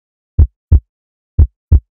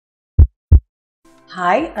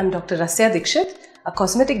Hi, I'm Dr. Rasya Dixit, a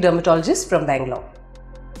cosmetic dermatologist from Bangalore.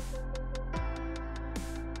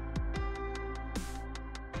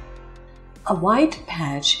 A white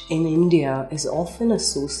patch in India is often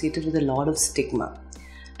associated with a lot of stigma,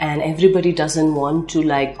 and everybody doesn't want to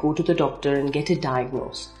go to the doctor and get it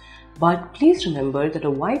diagnosed. But please remember that a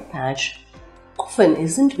white patch often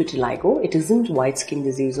isn't vitiligo, it isn't white skin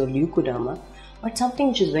disease or leukoderma, but something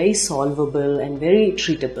which is very solvable and very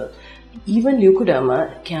treatable. Even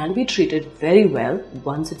leukoderma can be treated very well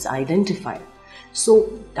once it's identified. So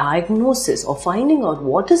diagnosis or finding out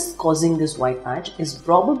what is causing this white patch is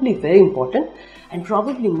probably very important, and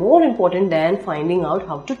probably more important than finding out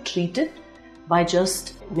how to treat it by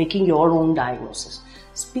just making your own diagnosis.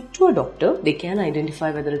 Speak to a doctor. They can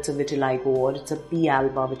identify whether it's a vitiligo or it's a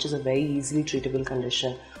P.alba, which is a very easily treatable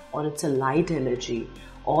condition, or it's a light allergy,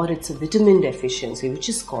 or it's a vitamin deficiency which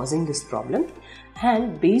is causing this problem.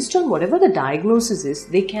 And based on whatever the diagnosis is,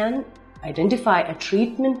 they can identify a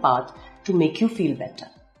treatment path to make you feel better.